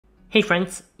Hey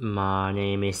friends, my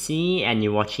name is C and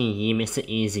you're watching CIE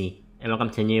MakesItEasy, and welcome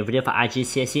to a new video for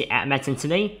IGCSE at Maths, and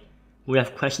today we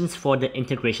have questions for the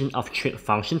integration of trig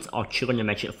functions or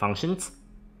trigonometric functions.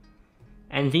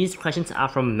 And these questions are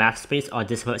from Mathspace or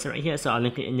this website right here, so I'll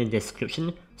link it in the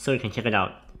description so you can check it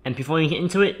out. And before you get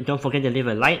into it, don't forget to leave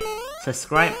a like,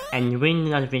 subscribe, and ring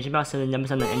the notification bell so you never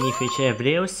miss on any future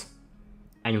videos.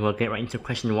 And we'll get right into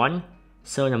question 1.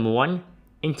 So number 1,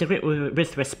 integrate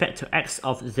with respect to x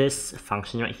of this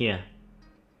function right here.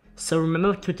 So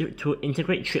remember, to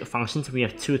integrate trig functions, we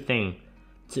have two things.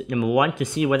 Number 1, to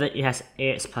see whether it has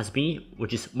ax plus b,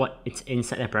 which is what it's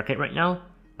inside the bracket right now,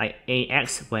 like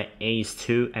ax where a is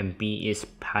 2 and b is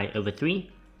pi over 3.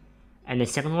 And the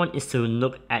second one is to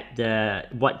look at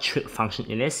what trig function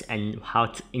it is and how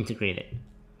to integrate it.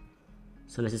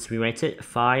 So let's just rewrite it.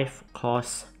 5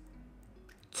 cos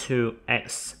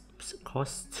 2x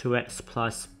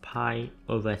plus pi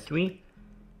over 3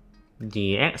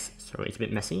 dx. Sorry, it's a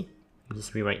bit messy. I'll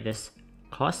just rewrite this.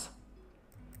 Cos.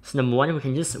 So number 1, we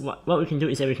can just what we can do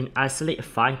is that we can isolate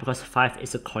 5 because 5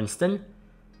 is a constant.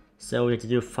 So we have to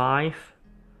do 5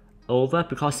 over,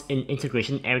 because in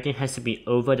integration everything has to be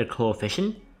over the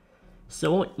coefficient.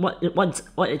 So what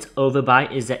it's over by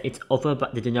is that it's over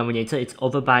by the denominator. It's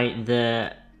over by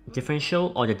the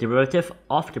differential or the derivative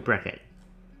of the bracket.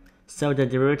 So the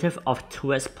derivative of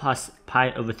 2x plus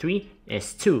pi over 3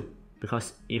 is 2,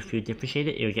 because if you differentiate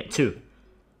it, you'll get 2.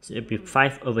 So it'll be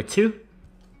 5 over 2.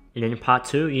 And then in part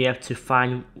 2, you have to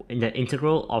find the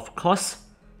integral of cos,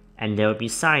 and there will be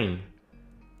sine.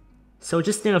 So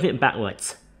just think of it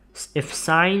backwards. If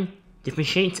sine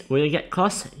differentiates, will you get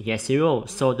cos? Yes, you will.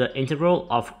 So the integral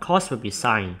of cos will be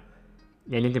sine.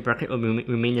 And then the bracket will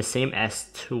remain the same as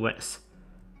 2x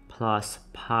plus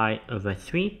pi over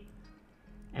 3.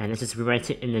 And let's just rewrite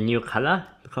it in the new color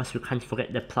because we can't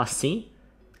forget the plus c.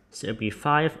 So it'll be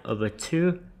 5 over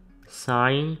 2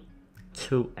 sine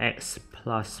 2x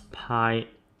plus pi,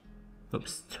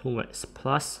 2x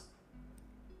plus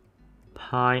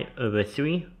pi over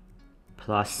 3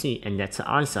 plus c, and that's the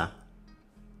answer.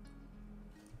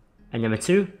 And number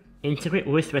 2, integrate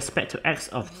with respect to x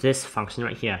of this function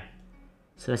right here.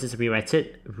 So let's just rewrite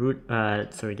it.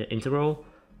 The integral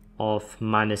of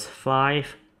minus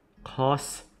 5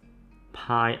 cos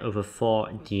pi over 4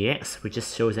 dx, which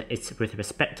just shows that it's with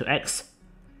respect to x.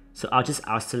 So I'll just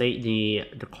isolate the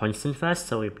constant first,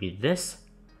 so it'll be this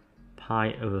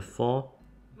pi over 4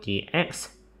 dx.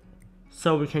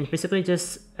 So we can basically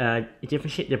just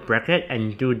differentiate the bracket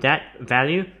and do that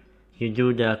value. You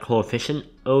do the coefficient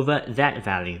over that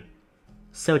value.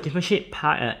 So differentiate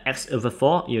x over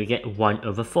 4, you get 1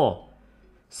 over 4.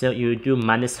 So you do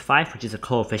minus 5, which is a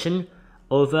coefficient,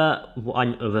 over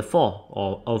 1 over 4,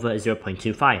 or over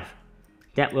 0.25.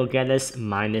 That will get us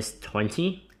minus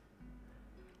 20.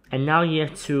 And now you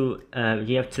have to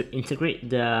integrate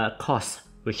the cos,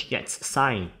 which gets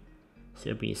sine.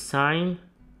 So it'll be sine,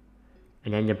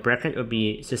 and then the bracket will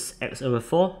be just x over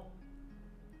 4,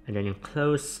 and then you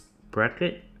close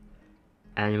bracket,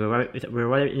 and we'll write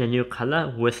it in a new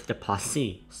color with the plus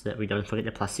c, so that we don't forget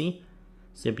the plus c.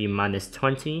 So it'll be minus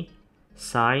 20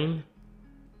 sine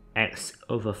x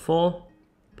over 4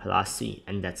 plus c,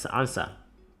 and that's the answer.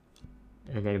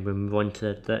 And then we move on to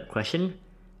the third question.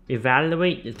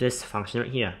 Evaluate this function right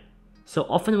here. So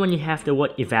often when you have the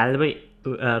word evaluate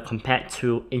compared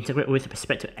to integrate with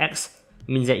respect to x, it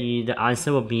means that the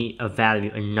answer will be a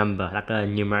value, a number, like a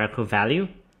numerical value.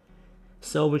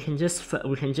 So we can just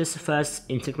first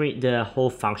integrate the whole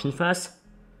function first.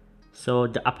 So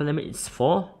the upper limit is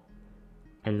 4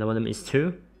 and lower limit is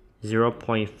 2.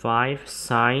 0.5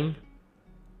 sine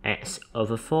x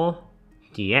over 4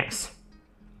 dx.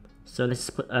 So let's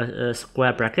put a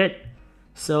square bracket.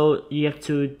 So you have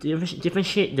to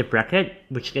differentiate the bracket,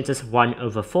 which gets us 1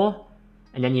 over 4,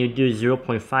 and then you do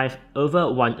 0.5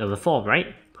 over 1 over 4,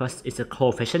 right? Because it's a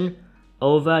coefficient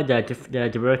over the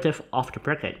derivative of the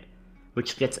bracket,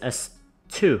 which gets us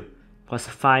 2, plus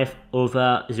 5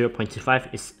 over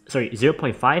 0.25 is,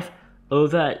 0.5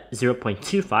 over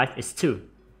 0.25 is 2.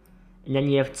 And then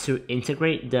you have to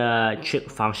integrate the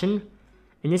trig function.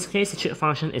 In this case, the trig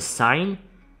function is sine,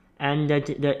 and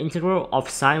the integral of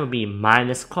sine will be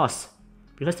minus cos.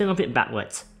 Because think of it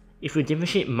backwards. If you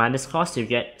differentiate minus cos, you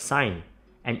get sine,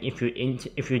 and if you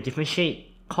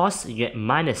differentiate cos, you get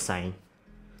minus sine.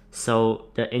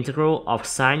 So the integral of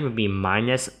sine will be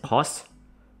minus cos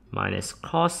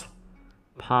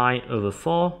pi over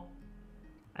 4,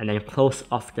 and then close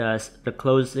off the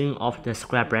closing of the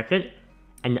square bracket.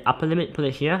 And the upper limit, put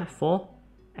it here, 4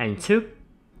 and 2.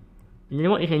 And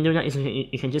then what you can do now is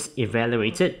you can just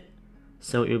evaluate it.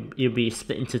 So it'll be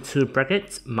split into two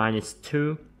brackets, minus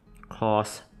 2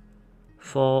 cos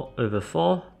 4 over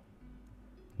 4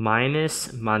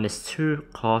 minus 2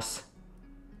 cos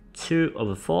 2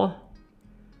 over 4.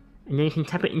 And then you can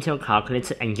type it into your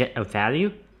calculator and get a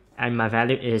value. And my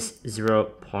value is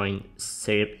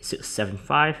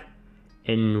 0.675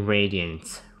 in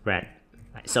radians, red.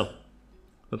 Like so.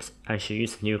 Oops, I should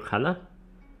use a new color.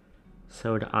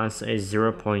 So the answer is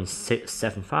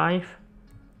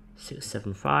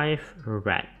 0.675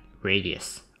 red,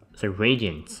 radius. So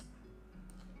radians.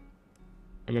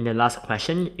 And then the last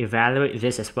question, evaluate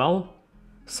this as well.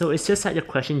 So it's just like the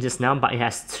question just now, but it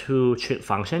has two trig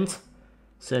functions.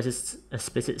 So this is a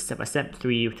split it step by step,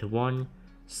 3 to 1,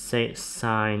 say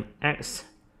sine x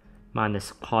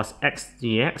minus cos x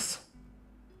dx.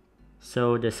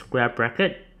 So the square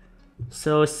bracket.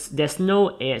 So there's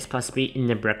no ax plus b in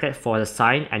the bracket for the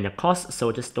sine and the cos,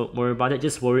 so just don't worry about it,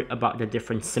 just worry about the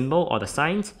different symbol or the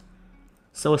signs.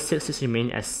 So 6 just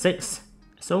remain as 6,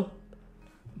 so.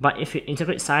 But if you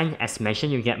integrate sine, as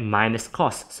mentioned, you get minus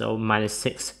cos, so minus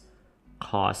 6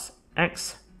 cos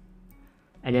x.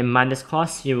 And then minus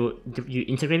cos, you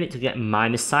integrate it to get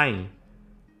minus sine.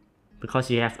 Because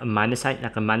you have a minus sign,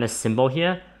 like a minus symbol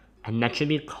here, and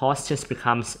naturally cos just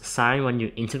becomes sine when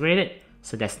you integrate it,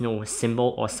 so there's no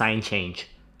symbol or sign change.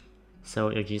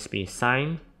 So it'll just be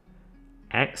sine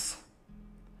x.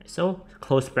 So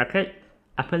close bracket,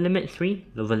 upper limit 3,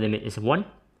 lower limit is 1.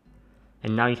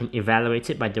 And now you can evaluate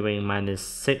it by doing minus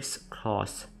 6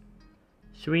 cos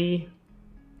 3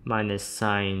 minus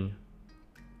sine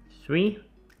 3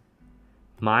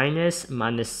 minus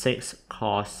 6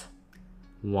 cos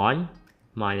 1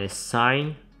 minus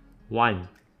sine 1.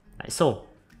 Like so.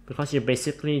 Because you're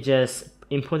basically just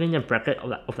inputting the bracket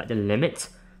of the limit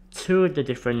to the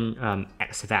different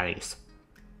x values.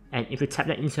 And if you type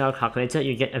that into your calculator,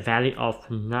 you get a value of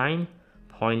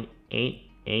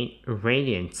 9.88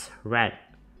 radians red.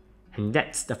 And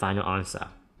that's the final answer.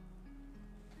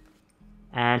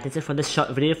 And that's it for this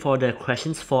short video for the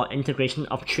questions for integration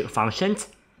of trig functions.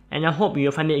 And I hope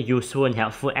you find it useful and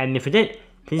helpful, and if you did,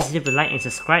 please leave a like and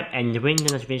subscribe and ring the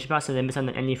notification bell so you don't miss out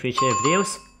on any future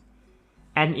videos.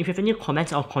 And if you have any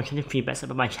comments or constructive feedback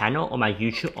about my channel or my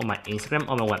YouTube or my Instagram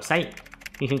or my website,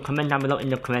 you can comment down below in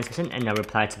the comment section and I'll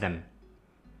reply to them.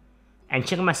 And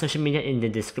check out my social media in the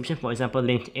description, for example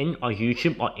LinkedIn or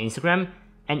YouTube or Instagram.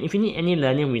 And if you need any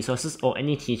learning resources or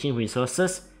any teaching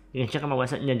resources, you can check out my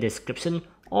website in the description,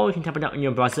 or you can type it out in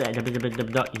your browser at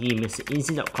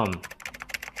www.MakesItEasy.com.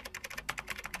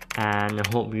 And I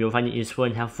hope you find it useful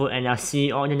and helpful, and I'll see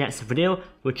you all in the next video,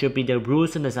 which will be the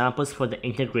rules and examples for the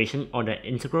integration or the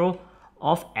integral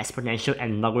of exponential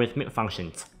and logarithmic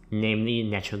functions, namely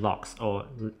natural logs or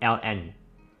ln.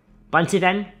 But until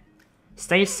then,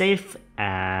 stay safe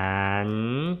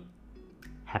and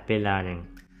happy learning.